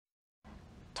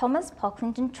Thomas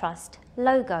Pocklington Trust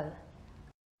logo.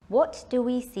 What do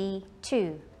we see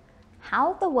 2?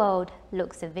 How the world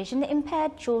looks at vision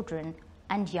impaired children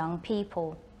and young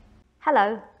people.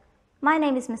 Hello, my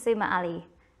name is Masuma Ali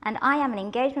and I am an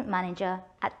engagement manager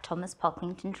at Thomas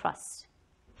Pocklington Trust.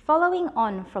 Following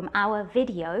on from our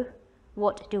video,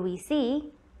 What do we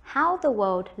see? How the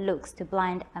world looks to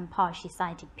blind and partially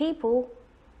sighted people,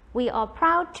 we are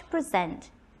proud to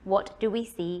present What do we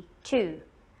see 2?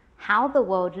 How the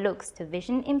world looks to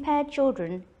vision impaired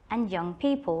children and young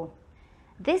people.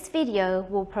 This video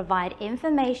will provide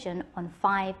information on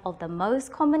 5 of the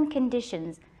most common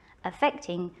conditions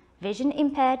affecting vision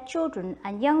impaired children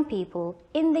and young people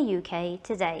in the UK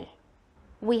today.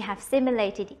 We have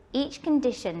simulated each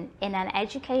condition in an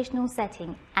educational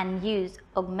setting and used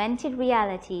augmented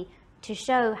reality to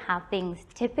show how things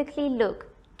typically look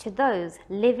to those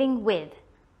living with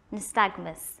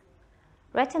nystagmus,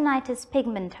 retinitis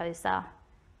pigmentosa,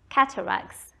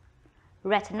 cataracts,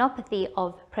 retinopathy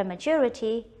of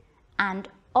prematurity, and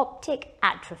optic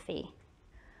atrophy.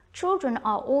 Children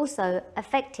are also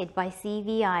affected by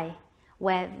CVI,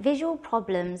 where visual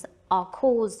problems are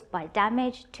caused by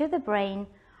damage to the brain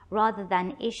rather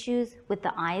than issues with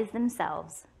the eyes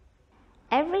themselves.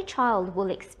 Every child will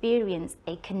experience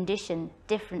a condition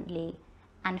differently,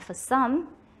 and for some,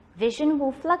 vision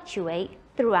will fluctuate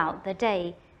throughout the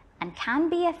day and can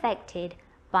be affected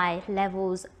by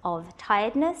levels of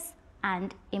tiredness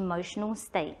and emotional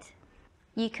state.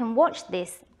 You can watch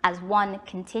this as one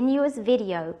continuous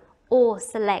video or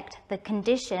select the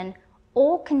condition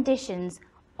or conditions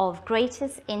of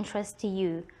greatest interest to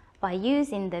you by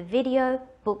using the video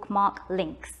bookmark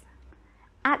links.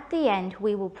 At the end,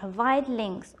 we will provide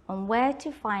links on where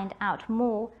to find out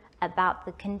more about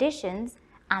the conditions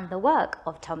and the work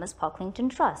of Thomas Pocklington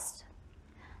Trust.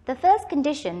 The first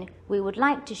condition we would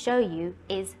like to show you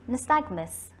is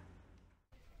nystagmus.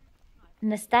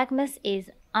 Nystagmus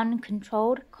is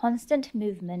uncontrolled, constant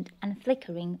movement and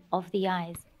flickering of the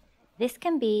eyes. This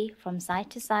can be from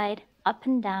side to side, up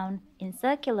and down, in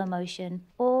circular motion,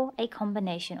 or a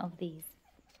combination of these.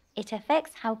 It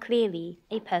affects how clearly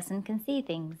a person can see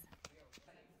things.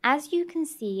 As you can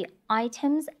see,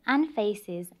 items and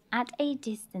faces at a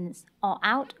distance are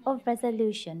out of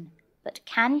resolution, but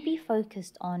can be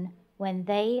focused on when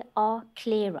they are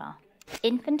clearer.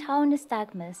 Infantile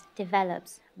nystagmus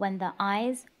develops when the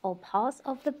eyes or parts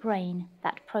of the brain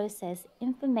that process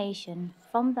information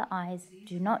from the eyes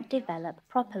do not develop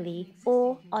properly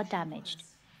or are damaged.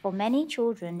 For many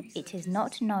children, it is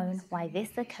not known why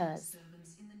this occurs.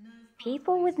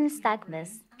 People with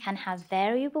nystagmus can have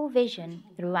variable vision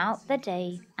throughout the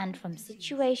day and from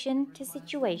situation to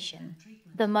situation.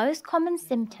 The most common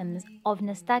symptoms of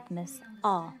nystagmus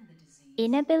are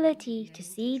inability to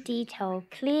see detail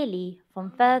clearly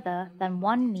from further than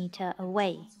 1 meter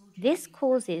away. This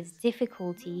causes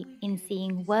difficulty in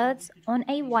seeing words on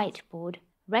a whiteboard,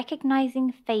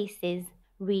 recognizing faces,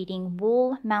 reading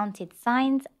wall-mounted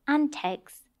signs and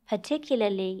text,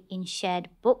 particularly in shared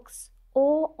books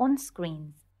or on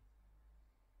screens.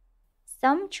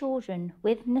 Some children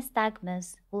with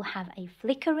nystagmus will have a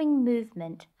flickering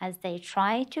movement as they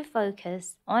try to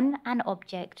focus on an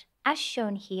object, as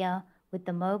shown here with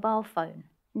the mobile phone.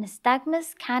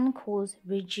 Nystagmus can cause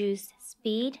reduced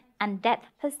speed and depth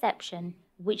perception,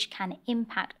 which can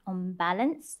impact on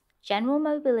balance, general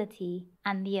mobility,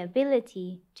 and the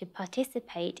ability to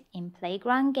participate in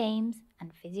playground games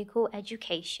and physical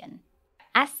education.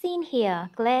 As seen here,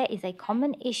 glare is a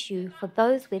common issue for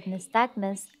those with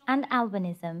nystagmus and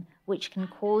albinism, which can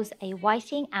cause a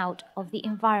whiting out of the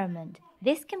environment.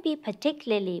 This can be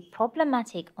particularly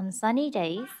problematic on sunny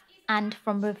days and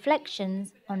from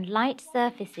reflections on light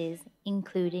surfaces,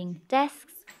 including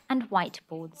desks and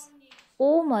whiteboards.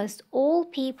 Almost all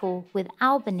people with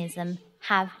albinism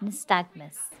have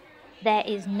nystagmus. There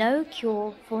is no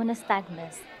cure for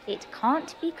nystagmus. It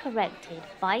can't be corrected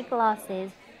by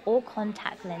glasses or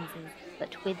contact lenses,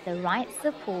 but with the right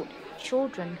support,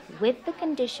 children with the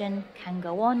condition can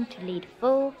go on to lead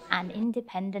full and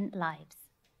independent lives.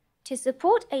 To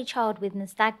support a child with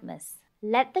nystagmus,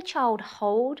 let the child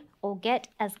hold or get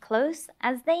as close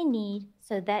as they need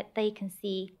so that they can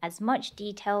see as much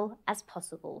detail as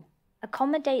possible.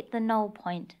 Accommodate the null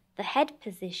point, the head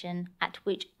position at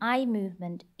which eye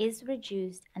movement is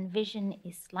reduced and vision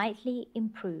is slightly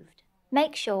improved.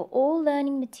 Make sure all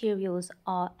learning materials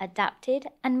are adapted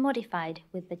and modified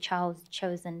with the child's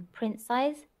chosen print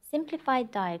size,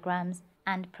 simplified diagrams,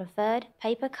 and preferred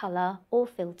paper color or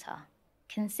filter.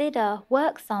 Consider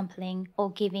work sampling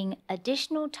or giving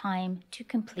additional time to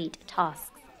complete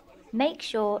tasks. Make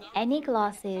sure any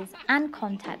glasses and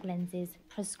contact lenses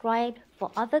prescribed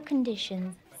for other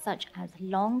conditions such as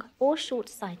long or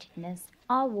short-sightedness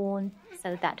are worn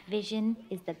so that vision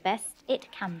is the best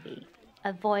it can be.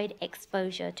 Avoid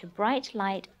exposure to bright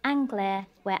light and glare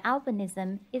where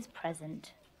albinism is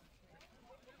present.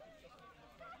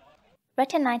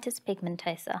 Retinitis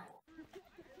pigmentosa.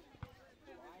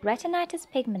 Retinitis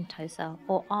pigmentosa,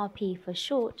 or RP for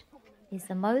short, is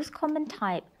the most common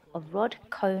type of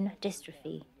rod-cone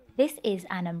dystrophy. This is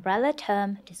an umbrella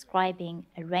term describing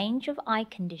a range of eye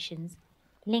conditions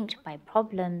linked by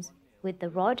problems with the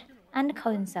rod and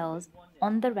cone cells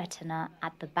on the retina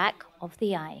at the back of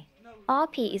the eye.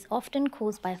 RP is often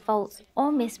caused by faults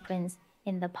or misprints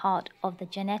in the part of the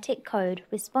genetic code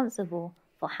responsible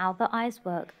for how the eyes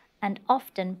work, and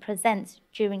often presents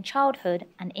during childhood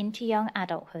and into young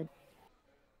adulthood.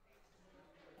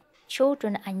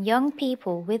 Children and young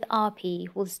people with RP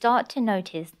will start to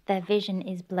notice their vision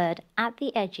is blurred at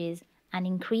the edges and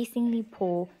increasingly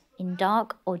poor in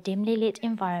dark or dimly lit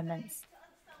environments.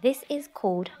 This is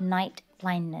called night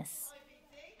blindness.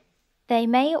 They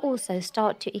may also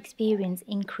start to experience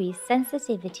increased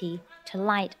sensitivity to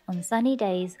light on sunny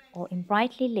days or in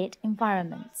brightly lit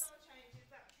environments.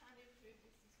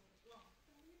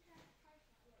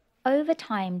 Over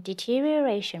time,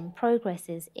 deterioration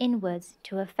progresses inwards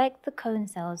to affect the cone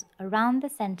cells around the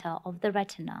center of the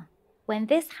retina. When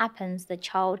this happens, the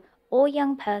child or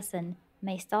young person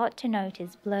may start to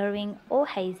notice blurring or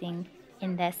hazing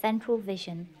in their central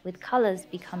vision, with colors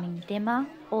becoming dimmer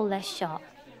or less sharp.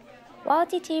 While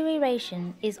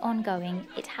deterioration is ongoing,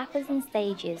 it happens in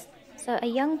stages, so a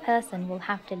young person will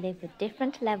have to live with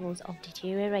different levels of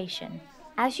deterioration.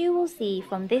 As you will see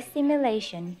from this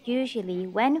simulation, usually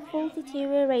when full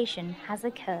deterioration has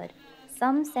occurred,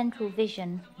 some central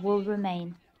vision will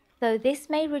remain, though this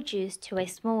may reduce to a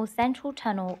small central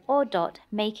tunnel or dot,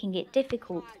 making it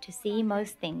difficult to see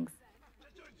most things.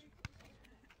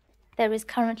 There is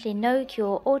currently no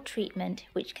cure or treatment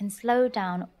which can slow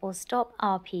down or stop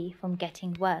RP from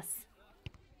getting worse.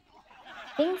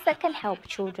 Things that can help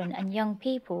children and young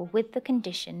people with the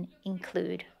condition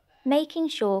include making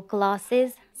sure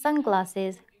glasses,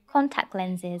 sunglasses, contact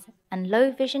lenses, and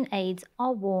low vision aids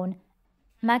are worn,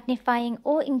 magnifying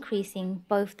or increasing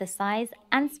both the size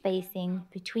and spacing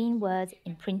between words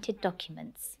in printed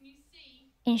documents,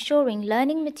 ensuring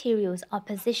learning materials are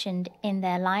positioned in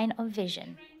their line of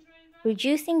vision,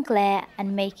 reducing glare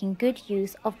and making good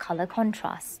use of color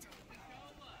contrast.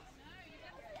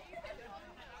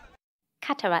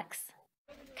 Cataracts.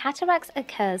 Cataracts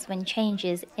occurs when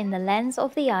changes in the lens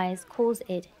of the eyes cause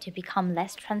it to become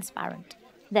less transparent.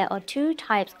 There are two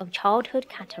types of childhood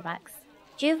cataracts: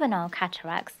 juvenile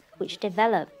cataracts, which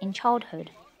develop in childhood,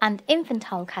 and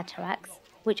infantile cataracts,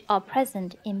 which are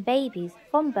present in babies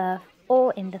from birth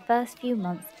or in the first few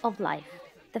months of life.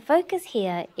 The focus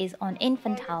here is on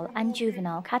infantile and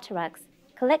juvenile cataracts,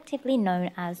 collectively known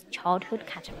as childhood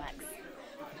cataracts.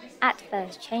 At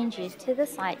first, changes to the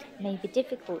sight may be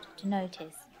difficult to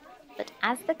notice, but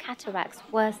as the cataracts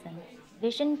worsen,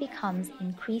 vision becomes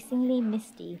increasingly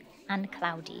misty and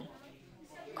cloudy.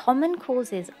 Common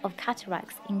causes of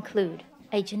cataracts include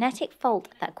a genetic fault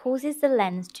that causes the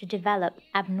lens to develop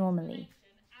abnormally,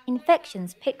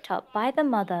 infections picked up by the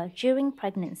mother during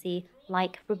pregnancy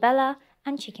like rubella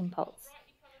and chickenpox,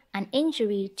 an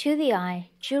injury to the eye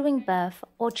during birth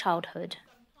or childhood,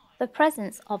 the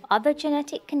presence of other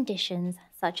genetic conditions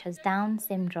such as Down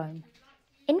syndrome.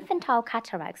 Infantile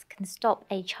cataracts can stop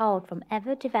a child from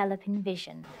ever developing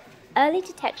vision. Early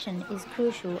detection is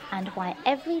crucial, and why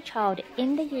every child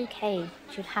in the UK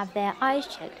should have their eyes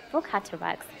checked for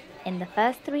cataracts in the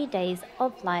first 3 days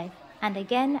of life and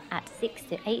again at 6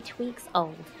 to 8 weeks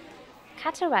old.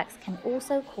 Cataracts can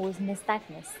also cause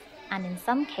nystagmus, and in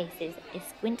some cases a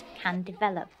squint can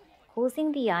develop,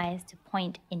 causing the eyes to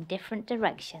point in different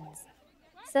directions.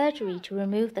 Surgery to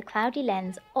remove the cloudy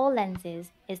lens or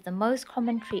lenses is the most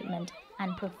common treatment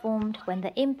and performed when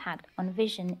the impact on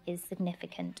vision is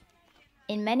significant.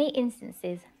 In many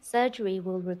instances, surgery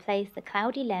will replace the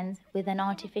cloudy lens with an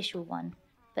artificial one,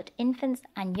 but infants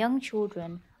and young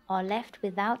children are left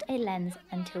without a lens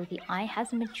until the eye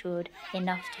has matured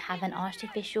enough to have an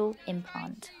artificial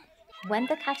implant. When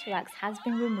the cataracts has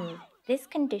been removed, this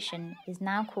condition is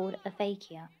now called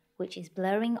aphakia, which is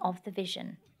blurring of the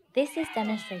vision. This is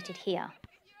demonstrated here.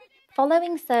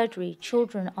 Following surgery,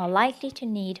 children are likely to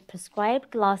need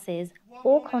prescribed glasses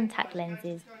or contact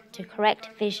lenses to correct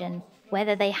vision,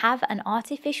 whether they have an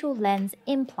artificial lens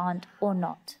implant or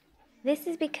not. This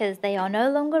is because they are no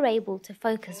longer able to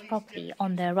focus properly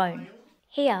on their own.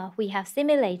 Here we have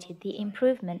simulated the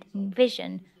improvement in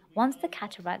vision once the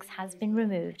cataracts has been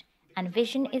removed and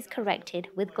vision is corrected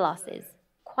with glasses.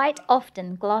 Quite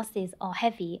often, glasses are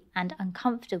heavy and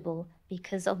uncomfortable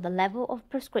because of the level of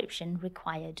prescription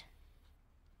required.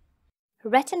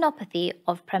 Retinopathy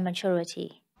of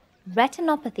Prematurity.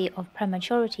 Retinopathy of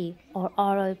Prematurity, or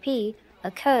ROP,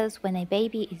 occurs when a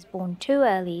baby is born too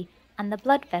early and the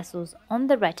blood vessels on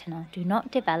the retina do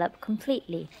not develop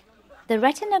completely. The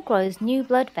retina grows new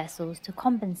blood vessels to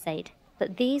compensate,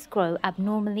 but these grow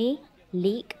abnormally,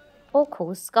 leak, or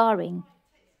cause scarring.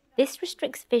 This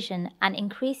restricts vision and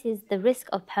increases the risk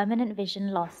of permanent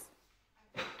vision loss.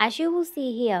 As you will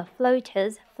see here,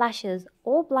 floaters, flashes,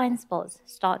 or blind spots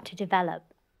start to develop.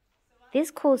 This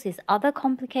causes other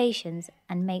complications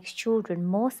and makes children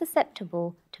more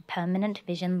susceptible to permanent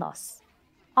vision loss.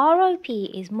 ROP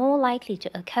is more likely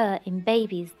to occur in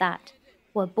babies that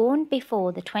were born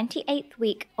before the 28th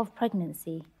week of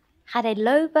pregnancy, had a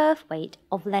low birth weight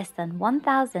of less than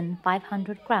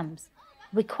 1,500 grams,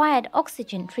 required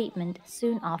oxygen treatment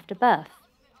soon after birth.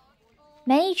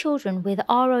 Many children with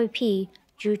ROP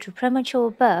due to premature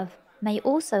birth may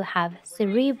also have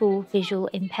cerebral visual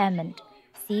impairment,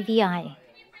 CVI.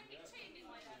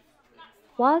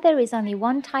 While there is only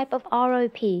one type of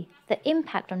ROP, the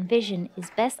impact on vision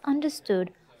is best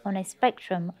understood on a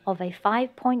spectrum of a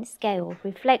 5-point scale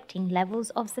reflecting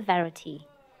levels of severity.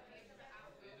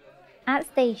 At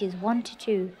stages 1 to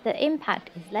 2, the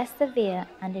impact is less severe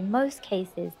and in most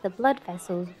cases the blood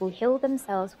vessels will heal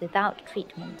themselves without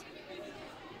treatment.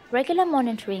 Regular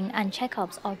monitoring and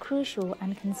checkups are crucial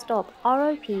and can stop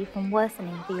ROP from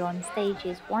worsening beyond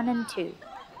stages 1 and 2.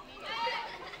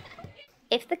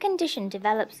 If the condition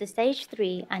develops to stage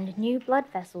 3 and new blood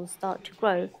vessels start to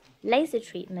grow, laser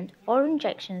treatment or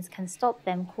injections can stop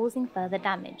them causing further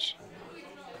damage.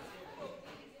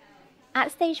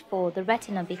 At stage 4, the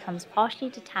retina becomes partially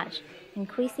detached,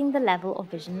 increasing the level of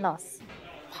vision loss.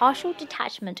 Partial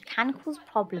detachment can cause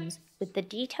problems with the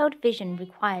detailed vision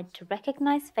required to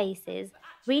recognize faces,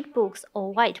 read books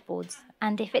or whiteboards,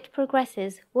 and if it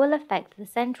progresses, will affect the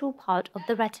central part of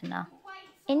the retina.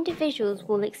 Individuals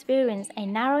will experience a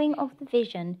narrowing of the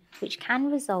vision, which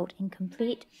can result in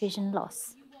complete vision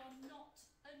loss.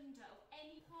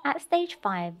 At stage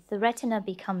 5, the retina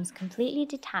becomes completely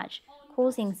detached,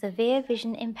 causing severe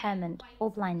vision impairment or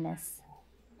blindness.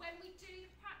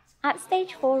 At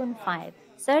stage 4 and 5,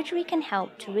 surgery can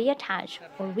help to reattach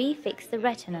or refix the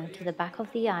retina to the back of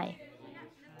the eye.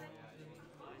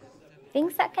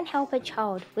 Things that can help a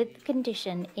child with the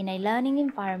condition in a learning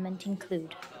environment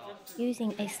include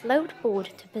using a sloped board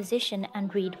to position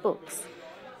and read books,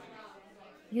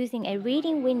 using a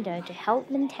reading window to help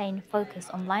maintain focus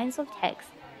on lines of text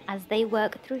as they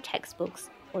work through textbooks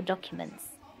or documents,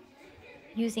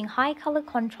 using high color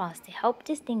contrast to help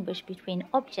distinguish between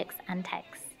objects and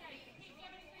text,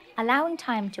 allowing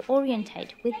time to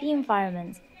orientate with the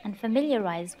environments and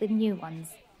familiarize with new ones.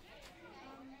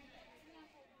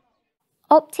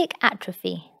 Optic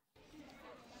atrophy.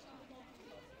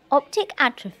 Optic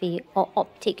atrophy, or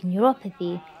optic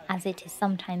neuropathy as it is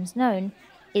sometimes known,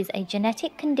 is a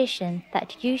genetic condition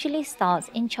that usually starts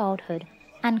in childhood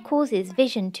and causes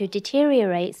vision to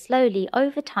deteriorate slowly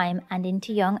over time and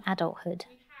into young adulthood.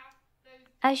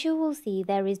 As you will see,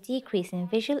 there is decrease in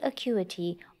visual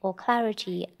acuity or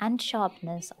clarity and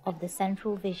sharpness of the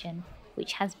central vision,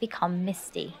 which has become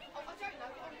misty.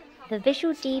 The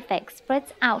visual defect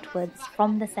spreads outwards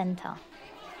from the center.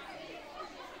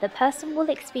 The person will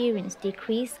experience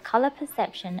decreased color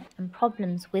perception and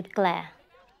problems with glare.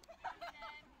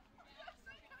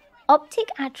 Optic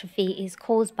atrophy is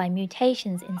caused by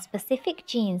mutations in specific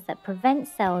genes that prevent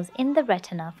cells in the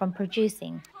retina from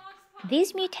producing.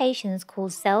 These mutations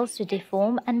cause cells to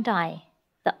deform and die.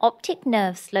 The optic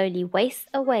nerve slowly wastes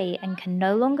away and can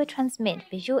no longer transmit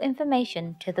visual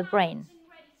information to the brain.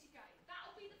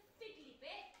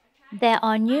 There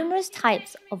are numerous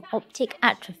types of optic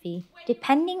atrophy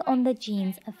depending on the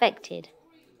genes affected.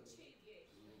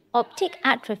 Optic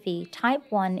atrophy type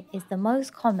 1 is the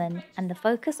most common and the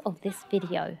focus of this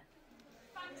video.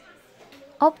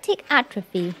 Optic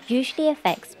atrophy usually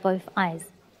affects both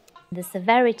eyes. The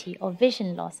severity of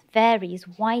vision loss varies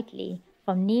widely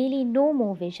from nearly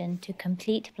normal vision to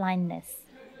complete blindness.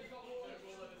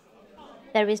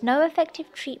 There is no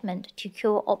effective treatment to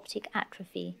cure optic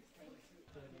atrophy.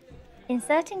 In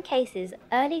certain cases,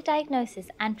 early diagnosis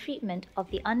and treatment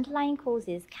of the underlying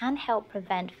causes can help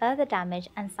prevent further damage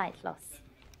and sight loss.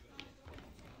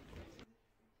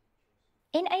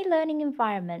 In a learning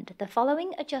environment, the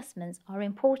following adjustments are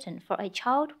important for a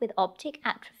child with optic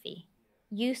atrophy.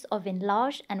 Use of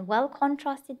enlarged and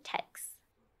well-contrasted text.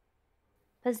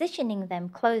 Positioning them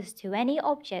close to any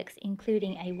objects,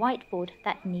 including a whiteboard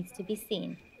that needs to be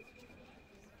seen.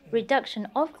 reduction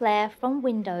of glare from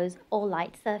windows or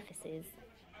light surfaces,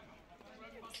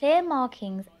 clear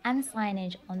markings and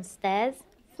signage on stairs,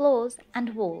 floors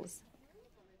and walls.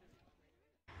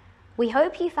 We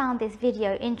hope you found this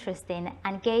video interesting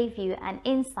and gave you an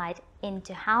insight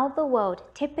into how the world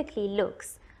typically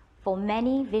looks for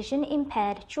many vision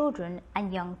impaired children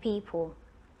and young people.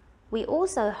 We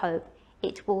also hope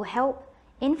it will help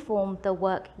inform the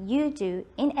work you do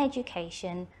in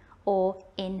education or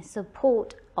in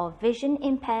support of vision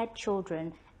impaired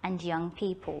children and young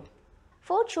people.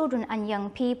 For children and young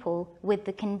people with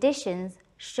the conditions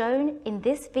shown in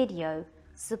this video,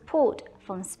 support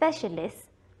from specialists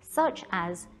such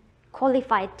as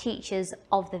qualified teachers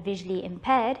of the visually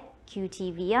impaired,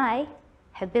 QTVI,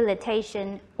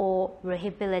 habilitation or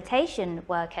rehabilitation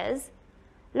workers,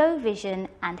 low vision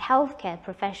and healthcare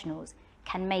professionals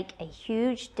can make a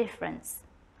huge difference.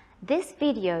 This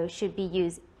video should be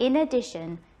used in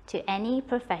addition to any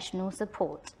professional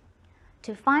support.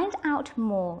 To find out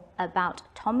more about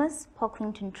Thomas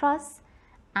Pocklington Trust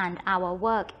and our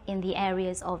work in the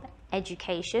areas of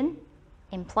education,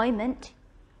 employment,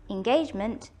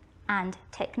 engagement and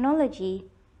technology,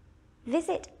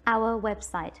 visit our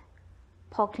website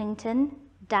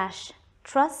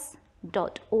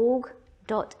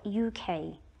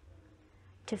pocklington-trust.org.uk.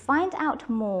 To find out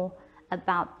more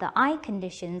about the eye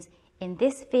conditions in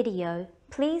this video,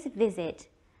 please visit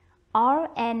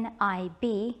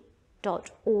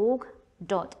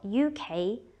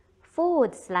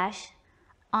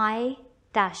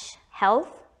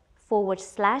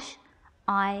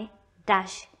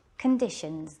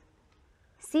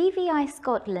CVI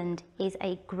Scotland is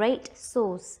a great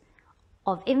source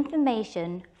of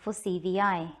information for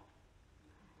CVI.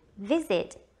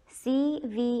 Visit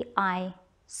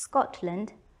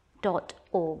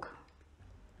cviscotland.org.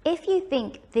 If you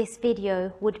think this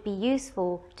video would be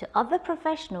useful to other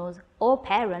professionals or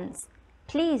parents,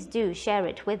 please do share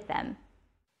it with them.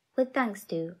 With thanks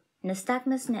to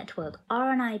Nystagmus Network,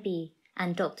 RNIB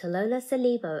and Dr. Lola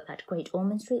Solebo at Great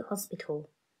Ormond Street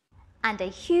Hospital. And a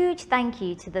huge thank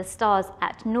you to the stars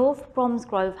at North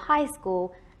Bromsgrove High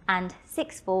School and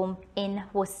Sixth Form in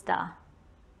Worcester.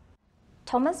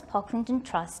 Thomas Pocklington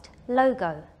Trust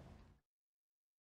logo.